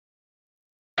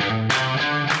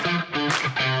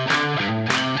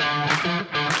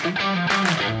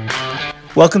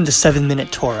Welcome to 7 Minute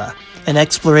Torah, an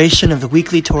exploration of the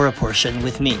weekly Torah portion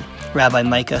with me, Rabbi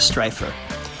Micah Streifer.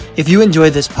 If you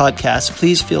enjoy this podcast,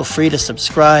 please feel free to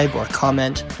subscribe or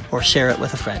comment or share it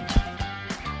with a friend.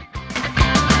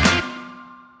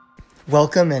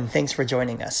 Welcome and thanks for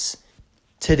joining us.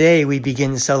 Today we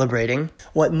begin celebrating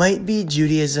what might be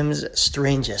Judaism's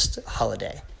strangest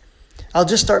holiday. I'll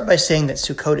just start by saying that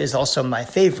Sukkot is also my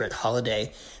favorite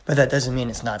holiday, but that doesn't mean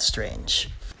it's not strange.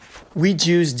 We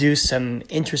Jews do some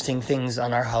interesting things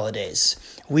on our holidays.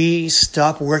 We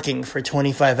stop working for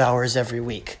 25 hours every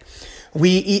week.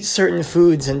 We eat certain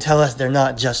foods and tell us they're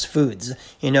not just foods.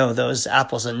 You know, those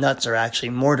apples and nuts are actually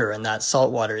mortar and that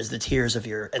salt water is the tears of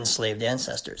your enslaved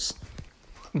ancestors.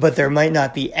 But there might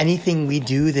not be anything we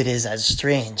do that is as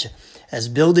strange as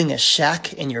building a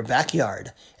shack in your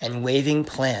backyard and waving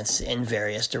plants in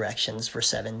various directions for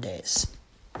 7 days.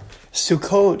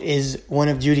 Sukkot is one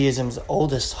of Judaism's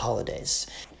oldest holidays,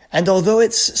 and although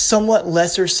it's somewhat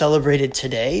lesser celebrated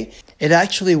today, it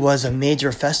actually was a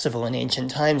major festival in ancient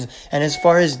times, and as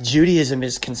far as Judaism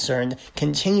is concerned,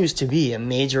 continues to be a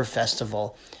major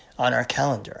festival on our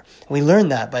calendar. We learn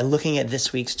that by looking at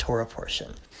this week's Torah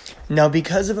portion. Now,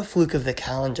 because of a fluke of the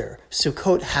calendar,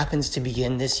 Sukkot happens to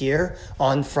begin this year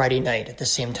on Friday night at the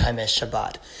same time as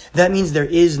Shabbat. That means there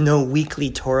is no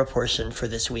weekly Torah portion for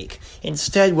this week.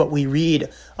 Instead, what we read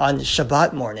on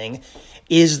Shabbat morning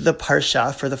is the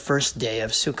Parsha for the first day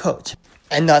of Sukkot.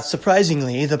 And not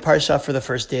surprisingly, the Parsha for the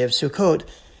first day of Sukkot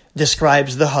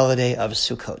describes the holiday of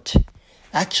Sukkot.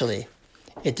 Actually,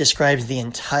 it describes the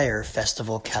entire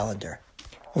festival calendar.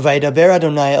 Vaydaber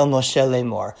Adonai el Moshe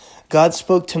lemor. God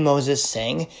spoke to Moses,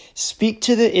 saying, "Speak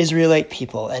to the Israelite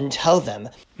people and tell them,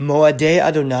 Moadei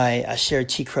Adonai asher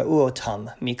tikra'u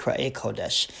otam mikra'e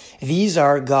kodesh. These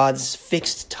are God's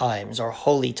fixed times or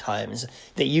holy times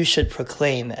that you should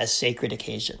proclaim as sacred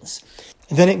occasions."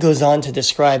 Then it goes on to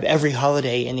describe every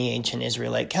holiday in the ancient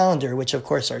Israelite calendar, which of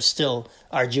course are still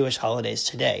our Jewish holidays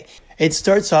today. It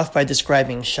starts off by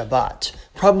describing Shabbat,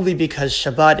 probably because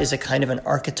Shabbat is a kind of an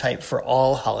archetype for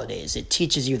all holidays. It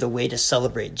teaches you the way to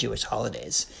celebrate Jewish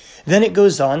holidays. Then it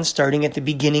goes on, starting at the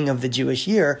beginning of the Jewish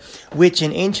year, which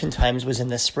in ancient times was in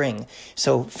the spring.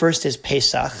 So first is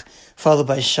Pesach, followed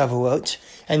by Shavuot,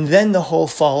 and then the whole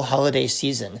fall holiday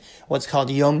season, what's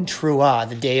called Yom Teruah,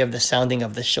 the day of the sounding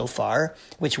of the shofar,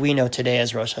 which we know today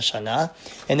as Rosh Hashanah,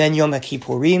 and then Yom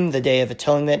Kippurim, the Day of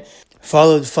Atonement,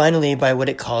 followed finally by what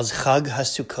it calls Chag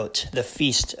HaSukkot, the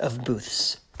Feast of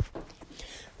Booths.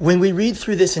 When we read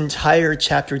through this entire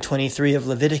chapter 23 of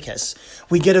Leviticus,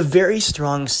 we get a very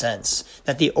strong sense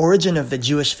that the origin of the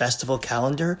Jewish festival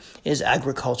calendar is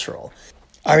agricultural.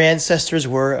 Our ancestors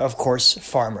were, of course,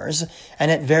 farmers,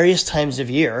 and at various times of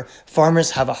year,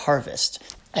 farmers have a harvest.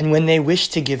 And when they wish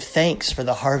to give thanks for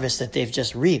the harvest that they've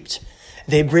just reaped,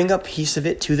 they bring a piece of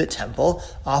it to the temple,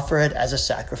 offer it as a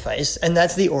sacrifice, and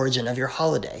that's the origin of your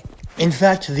holiday. In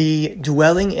fact, the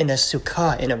dwelling in a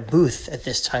sukkah, in a booth at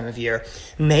this time of year,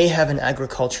 may have an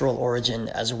agricultural origin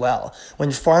as well.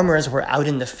 When farmers were out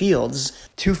in the fields,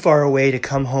 too far away to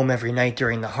come home every night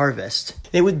during the harvest,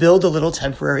 they would build a little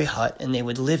temporary hut and they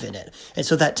would live in it. And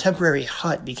so that temporary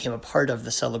hut became a part of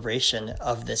the celebration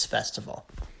of this festival.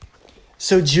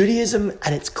 So Judaism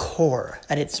at its core,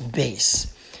 at its base,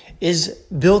 is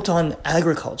built on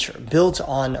agriculture, built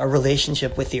on a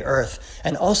relationship with the earth,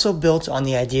 and also built on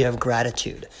the idea of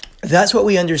gratitude. That's what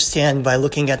we understand by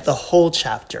looking at the whole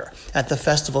chapter, at the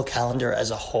festival calendar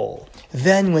as a whole.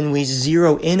 Then when we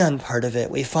zero in on part of it,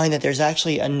 we find that there's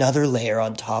actually another layer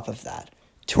on top of that.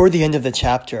 Toward the end of the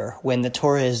chapter, when the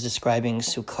Torah is describing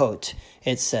Sukkot,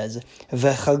 it says,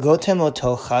 "V'chagotem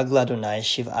oto chag l'Adonai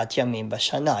shiv'at yamim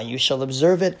b'shana." You shall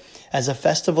observe it as a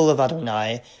festival of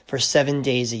Adonai for 7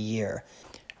 days a year.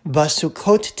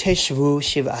 "Basukkot teshvu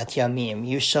shiv'at yamim."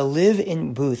 You shall live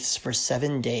in booths for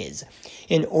 7 days,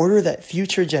 in order that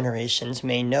future generations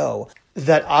may know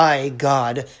that I,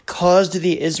 God, caused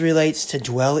the Israelites to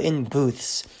dwell in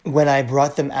booths when I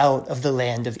brought them out of the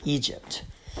land of Egypt.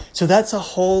 So that's a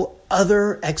whole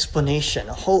other explanation,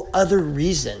 a whole other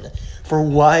reason for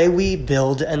why we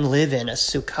build and live in a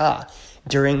sukkah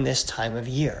during this time of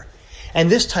year. And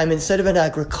this time, instead of an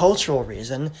agricultural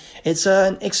reason, it's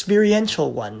an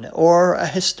experiential one, or a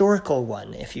historical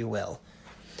one, if you will.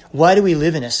 Why do we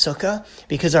live in a sukkah?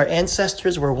 Because our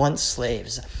ancestors were once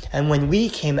slaves, and when we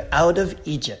came out of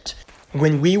Egypt,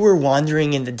 when we were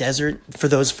wandering in the desert for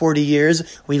those 40 years,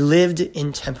 we lived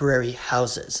in temporary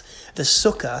houses. The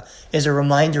sukkah is a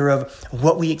reminder of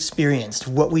what we experienced,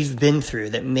 what we've been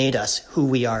through that made us who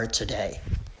we are today.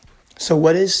 So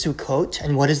what is Sukkot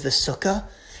and what is the sukkah?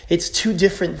 It's two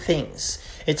different things.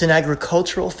 It's an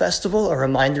agricultural festival, a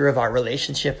reminder of our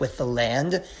relationship with the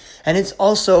land. And it's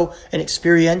also an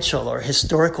experiential or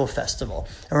historical festival,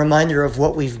 a reminder of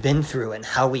what we've been through and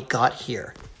how we got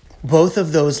here. Both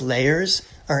of those layers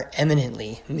are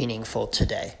eminently meaningful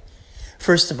today.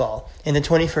 First of all, in the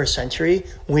 21st century,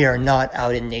 we are not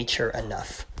out in nature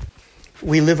enough.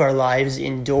 We live our lives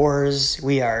indoors.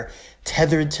 We are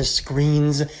tethered to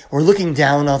screens. We're looking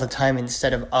down all the time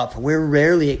instead of up. We're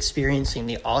rarely experiencing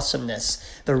the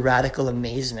awesomeness, the radical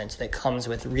amazement that comes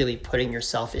with really putting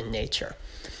yourself in nature.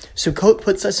 Sukkot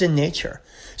puts us in nature.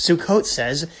 Sukkot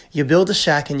says you build a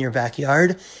shack in your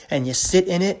backyard and you sit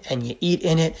in it and you eat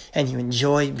in it and you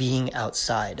enjoy being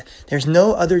outside. There's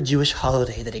no other Jewish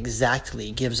holiday that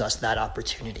exactly gives us that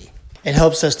opportunity. It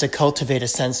helps us to cultivate a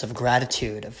sense of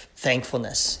gratitude, of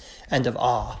thankfulness, and of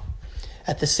awe.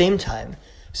 At the same time,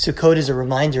 Sukkot is a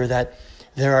reminder that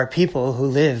there are people who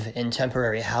live in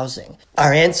temporary housing.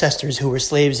 Our ancestors who were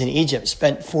slaves in Egypt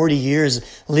spent 40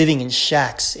 years living in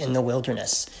shacks in the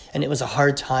wilderness, and it was a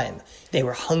hard time. They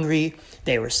were hungry,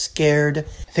 they were scared,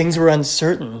 things were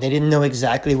uncertain. They didn't know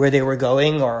exactly where they were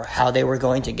going or how they were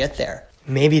going to get there.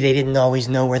 Maybe they didn't always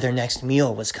know where their next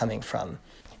meal was coming from.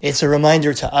 It's a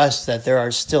reminder to us that there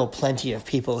are still plenty of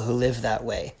people who live that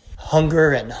way.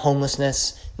 Hunger and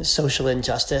homelessness, social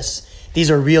injustice, these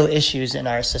are real issues in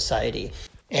our society.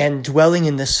 And dwelling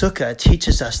in the sukkah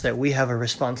teaches us that we have a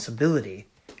responsibility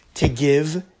to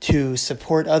give, to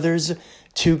support others,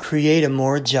 to create a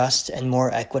more just and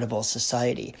more equitable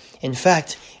society. In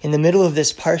fact, in the middle of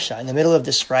this parsha, in the middle of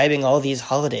describing all these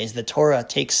holidays, the Torah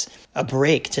takes a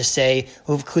break to say,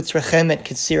 Uvkutzrechem et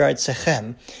kitzir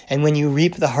artzechem, and when you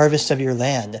reap the harvest of your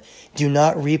land, do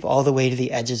not reap all the way to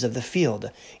the edges of the field.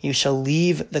 You shall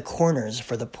leave the corners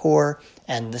for the poor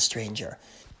and the stranger.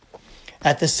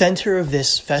 At the center of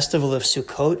this festival of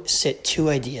Sukkot sit two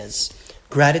ideas: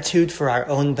 gratitude for our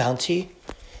own bounty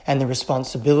and the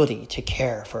responsibility to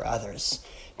care for others.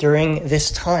 During this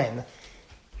time,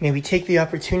 may we take the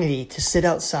opportunity to sit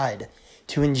outside,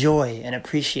 to enjoy and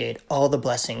appreciate all the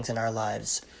blessings in our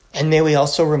lives. And may we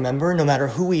also remember, no matter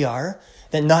who we are,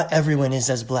 that not everyone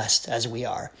is as blessed as we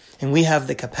are. And we have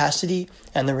the capacity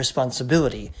and the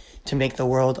responsibility to make the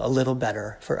world a little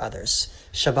better for others.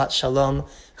 Shabbat Shalom,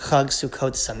 Chag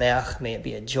Sukkot Sameach. May it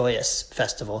be a joyous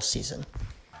festival season.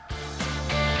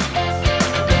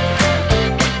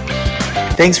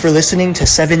 Thanks for listening to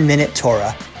 7-Minute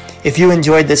Torah. If you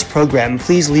enjoyed this program,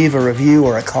 please leave a review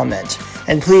or a comment,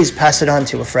 and please pass it on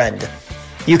to a friend.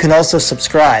 You can also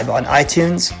subscribe on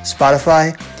iTunes,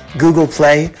 Spotify, Google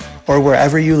Play, or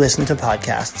wherever you listen to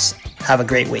podcasts. Have a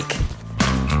great week.